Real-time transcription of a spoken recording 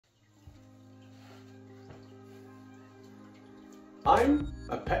I'm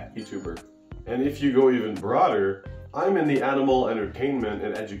a pet YouTuber. And if you go even broader, I'm in the animal entertainment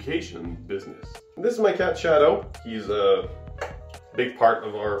and education business. And this is my cat Shadow. He's a big part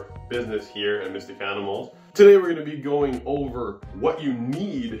of our business here at Mystic Animals. Today we're going to be going over what you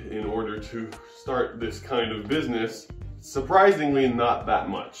need in order to start this kind of business. Surprisingly, not that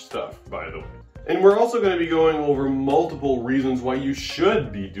much stuff, by the way. And we're also going to be going over multiple reasons why you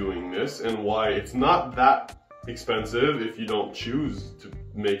should be doing this and why it's not that expensive if you don't choose to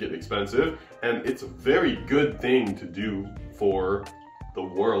make it expensive. And it's a very good thing to do for the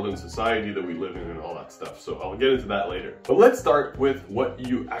world and society that we live in and all that stuff. So I'll get into that later. But let's start with what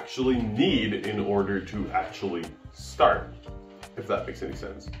you actually need in order to actually start, if that makes any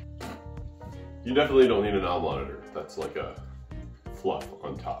sense. You definitely don't need an owl monitor. That's like a fluff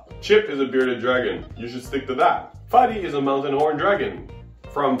on top. Chip is a bearded dragon. You should stick to that. Fadi is a mountain horn dragon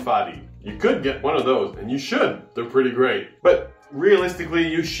from Fadi. You could get one of those, and you should. They're pretty great. But realistically,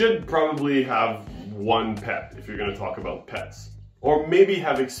 you should probably have one pet if you're going to talk about pets. Or maybe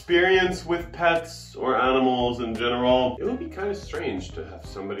have experience with pets or animals in general. It would be kind of strange to have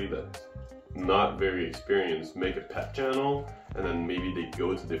somebody that's not very experienced make a pet channel, and then maybe they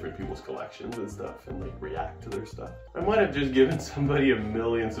go to different people's collections and stuff and like react to their stuff. I might have just given somebody a 1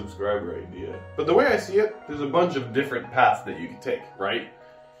 million subscriber idea. But the way I see it, there's a bunch of different paths that you can take, right?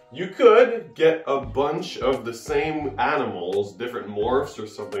 You could get a bunch of the same animals, different morphs or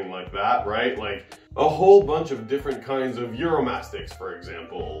something like that, right? Like a whole bunch of different kinds of Uromastics, for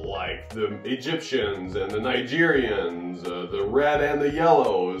example, like the Egyptians and the Nigerians, the red and the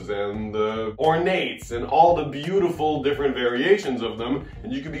yellows and the ornates and all the beautiful different variations of them,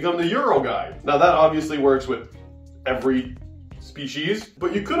 and you can become the Euro guy. Now that obviously works with every species,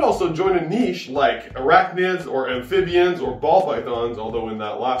 but you could also join a niche like arachnids or amphibians or ball pythons, although in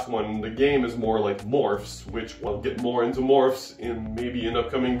that last one the game is more like morphs, which we'll get more into morphs in maybe an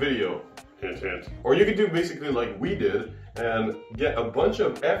upcoming video. Hint, hint. Or you could do basically like we did and get a bunch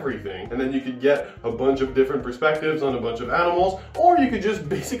of everything, and then you could get a bunch of different perspectives on a bunch of animals, or you could just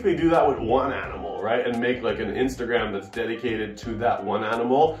basically do that with one animal, right? And make like an Instagram that's dedicated to that one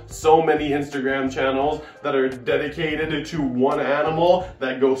animal. So many Instagram channels that are dedicated to one animal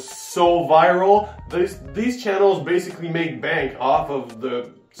that go so viral. These channels basically make bank off of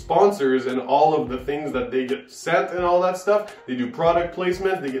the sponsors and all of the things that they get sent and all that stuff. They do product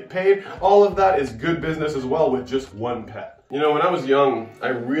placement, they get paid. All of that is good business as well with just one pet. You know, when I was young, I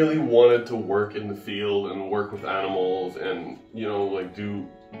really wanted to work in the field and work with animals and, you know, like do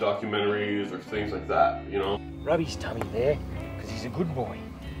documentaries or things like that, you know? Rub his tummy there, because he's a good boy.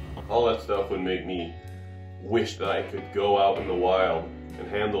 All that stuff would make me wish that I could go out in the wild and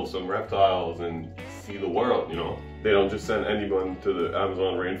handle some reptiles and see the world, you know? They don't just send anyone to the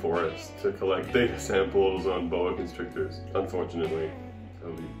Amazon rainforest to collect data samples on boa constrictors. Unfortunately, that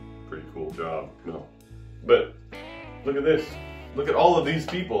would be a pretty cool job, no. But look at this. Look at all of these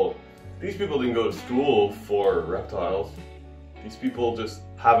people. These people didn't go to school for reptiles. These people just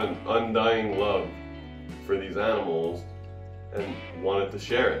have an undying love for these animals and wanted to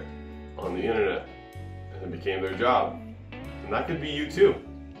share it on the internet, and it became their job. And that could be you too.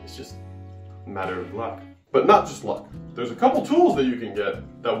 It's just a matter of luck. But not just luck. There's a couple tools that you can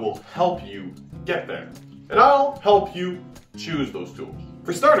get that will help you get there. And I'll help you choose those tools.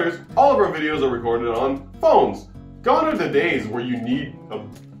 For starters, all of our videos are recorded on phones. Gone are the days where you need a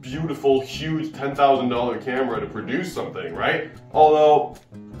beautiful, huge $10,000 camera to produce something, right? Although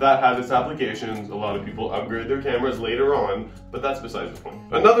that has its applications. A lot of people upgrade their cameras later on, but that's besides the point.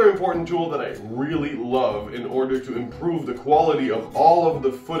 Another important tool that I really love in order to improve the quality of all of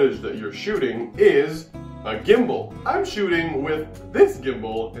the footage that you're shooting is a gimbal. I'm shooting with this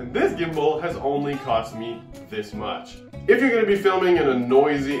gimbal, and this gimbal has only cost me this much. If you're going to be filming in a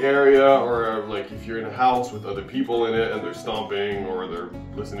noisy area, or like if you're in a house with other people in it and they're stomping or they're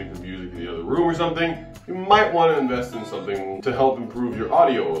listening to music in the other room or something, you might want to invest in something to help improve your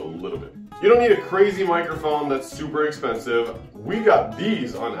audio a little bit. You don't need a crazy microphone that's super expensive. We got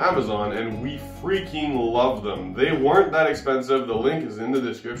these on Amazon and we freaking love them. They weren't that expensive. The link is in the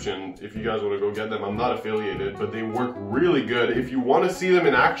description if you guys want to go get them. I'm not affiliated, but they work really good. If you want to see them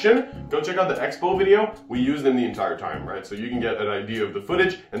in action, go check out the expo video. We use them the entire time, right? So you can get an idea of the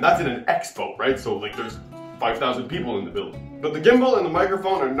footage, and that's in an expo, right? So like there's 5,000 people in the building. But the gimbal and the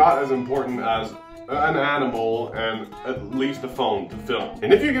microphone are not as important as an animal and at least a phone to film.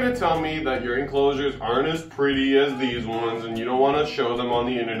 And if you're gonna tell me that your enclosures aren't as pretty as these ones and you don't want to show them on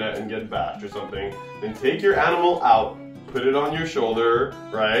the internet and get bashed or something, then take your animal out, put it on your shoulder,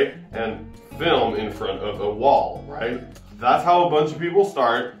 right, and film in front of a wall, right? That's how a bunch of people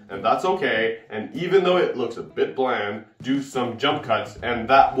start, and that's okay. And even though it looks a bit bland, do some jump cuts, and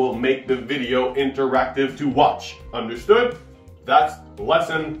that will make the video interactive to watch. Understood? That's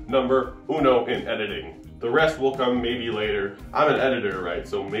lesson number uno in editing. The rest will come maybe later. I'm an editor, right?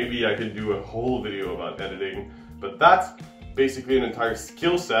 So maybe I can do a whole video about editing, but that's basically an entire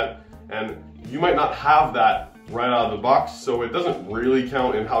skill set, and you might not have that right out of the box, so it doesn't really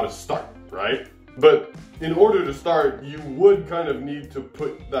count in how to start, right? But in order to start, you would kind of need to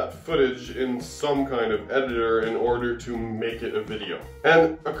put that footage in some kind of editor in order to make it a video.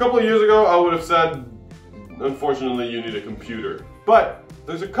 And a couple of years ago, I would have said, unfortunately, you need a computer. But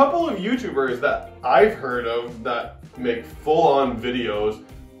there's a couple of YouTubers that I've heard of that make full-on videos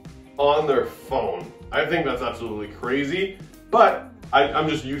on their phone. I think that's absolutely crazy, but I'm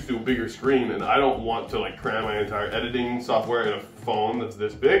just used to a bigger screen, and I don't want to like cram my entire editing software in a phone that's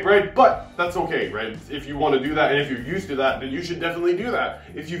this big, right? But that's okay, right? If you want to do that, and if you're used to that, then you should definitely do that.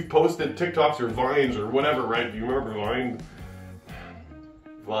 If you've posted TikToks or Vines or whatever, right? Do you remember Vine?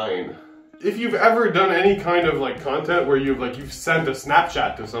 Vine. If you've ever done any kind of like content where you've sent a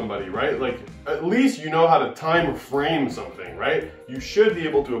Snapchat to somebody, right? Like at least you know how to time or frame something, right? You should be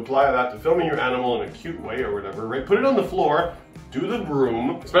able to apply that to filming your animal in a cute way or whatever, right? Put it on the floor, do the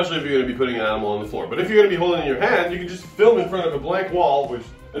broom, especially if you're gonna be putting an animal on the floor. But if you're gonna be holding it in your hand, you can just film in front of a blank wall, which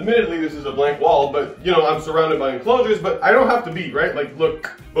admittedly this is a blank wall, but you know, I'm surrounded by enclosures, but I don't have to be, right? Like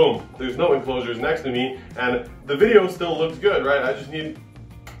look, boom, there's no enclosures next to me, and the video still looks good, right? I just need.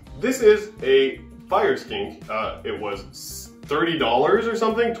 This is a fire skink. It was $30 or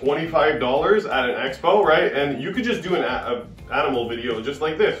something, $25 at an expo, right? And you could just do an animal video just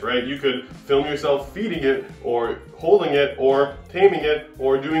like this, right? You could film yourself feeding it, or holding it, or taming it,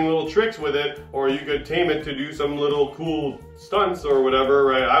 or doing little tricks with it, or you could tame it to do some little cool stunts or whatever,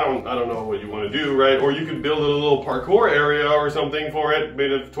 right? I don't know what you want to do, right? Or you could build a little parkour area or something for it,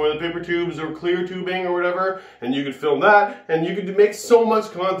 made of toilet paper tubes or clear tubing or whatever, and you could film that, and you could make so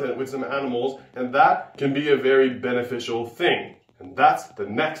much content with some animals, and that can be a very beneficial thing. And that's the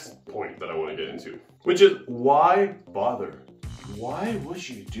next point that I want to get into, which is why bother? Why would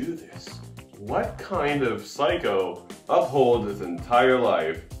you do this? What kind of psycho upholds his entire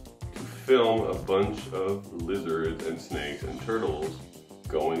life to film a bunch of lizards and snakes and turtles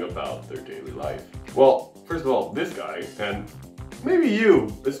going about their daily life? Well, first of all, this guy, and maybe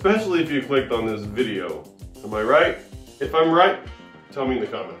you, especially if you clicked on this video. Am I right? If I'm right, tell me in the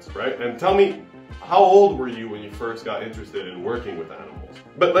comments, right? And tell me, how old were you when you first got interested in working with animals?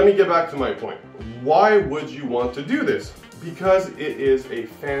 But let me get back to my point. Why would you want to do this? Because it is a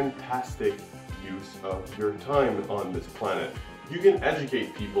fantastic use of your time on this planet. You can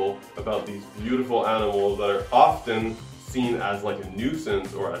educate people about these beautiful animals that are often seen as like a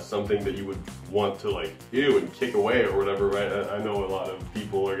nuisance or as something that you would want to like ew and kick away or whatever, right? I know a lot of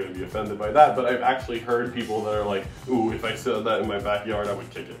people are going to be offended by that, but I've actually heard people that are like, ooh, if I saw that in my backyard, I would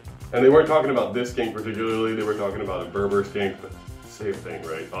kick it. And they weren't talking about this skink particularly, they were talking about a Berber skink, but same thing,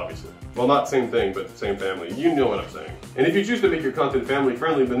 right? Obviously. Well, not same thing, but same family. You know what I'm saying. And if you choose to make your content family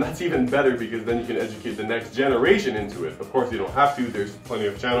friendly, then that's even better because then you can educate the next generation into it. Of course, you don't have to. There's plenty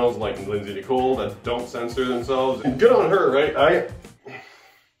of channels like Lindsay Nicole that don't censor themselves. And good on her, right?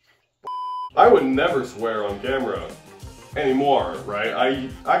 I would never swear on camera anymore, right? I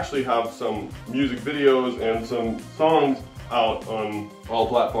actually have some music videos and some songs out on all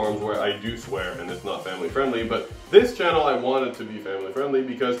platforms where I do swear and it's not family friendly, but this channel I wanted to be family friendly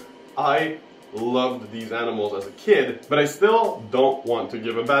because I loved these animals as a kid, but I still don't want to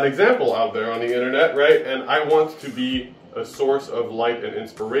give a bad example out there on the internet, right? And I want to be a source of light and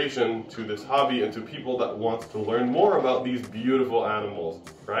inspiration to this hobby and to people that want to learn more about these beautiful animals,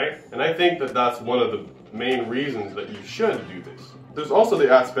 right? And I think that that's one of the main reasons that you should do this. There's also the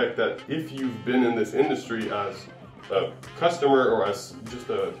aspect that if you've been in this industry as a customer or as just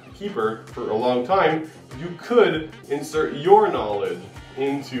a keeper for a long time, you could insert your knowledge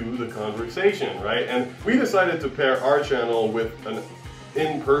into the conversation, right? And we decided to pair our channel with an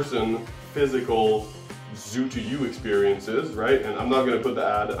in-person, physical zoo to you experiences, right? And I'm not going to put the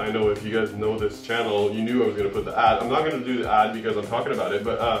ad. I know if you guys know this channel, you knew I was going to put the ad. I'm not going to do the ad because I'm talking about it,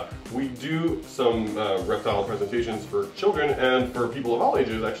 but we do some reptile presentations for children and for people of all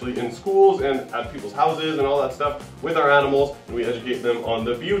ages, actually, in schools and at people's houses and all that stuff with our animals, and we educate them on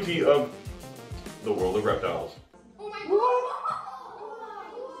the beauty of the world of reptiles.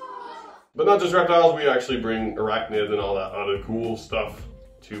 But not just reptiles, we actually bring arachnids and all that other cool stuff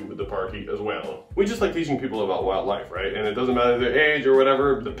to the party as well. We just like teaching people about wildlife, right? And it doesn't matter their age or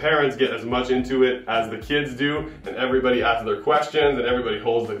whatever, the parents get as much into it as the kids do, and everybody asks their questions, and everybody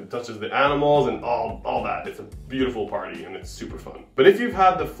touches the animals and all that. It's a beautiful party and it's super fun. But if you've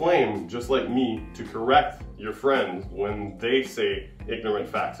had the flame, just like me, to correct your friends when they say ignorant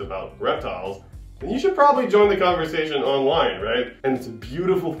facts about reptiles, then you should probably join the conversation online, right? And it's a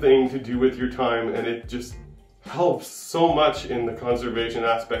beautiful thing to do with your time, and it just helps so much in the conservation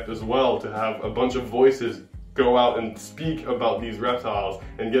aspect as well, to have a bunch of voices go out and speak about these reptiles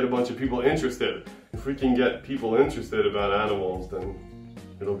and get a bunch of people interested. If we can get people interested about animals, then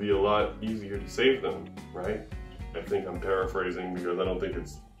it'll be a lot easier to save them, right? I think I'm paraphrasing because I don't think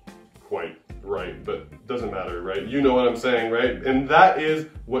it's quite right, but it doesn't matter, right? You know what I'm saying, right? And that is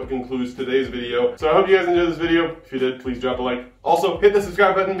what concludes today's video. So I hope you guys enjoyed this video. If you did, please drop a like. Also, hit the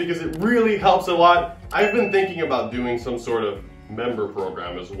subscribe button because it really helps a lot. I've been thinking about doing some sort of member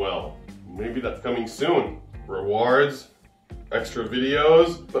program as well. Maybe that's coming soon. Rewards, extra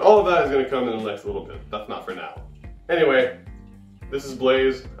videos, but all of that is gonna come in the next little bit. That's not for now. Anyway, this is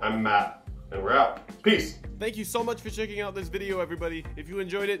Blaze, I'm Matt, and we're out. Peace. Thank you so much for checking out this video, everybody. If you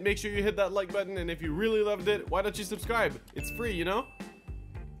enjoyed it, make sure you hit that like button, and if you really loved it, why don't you subscribe? It's free, you know?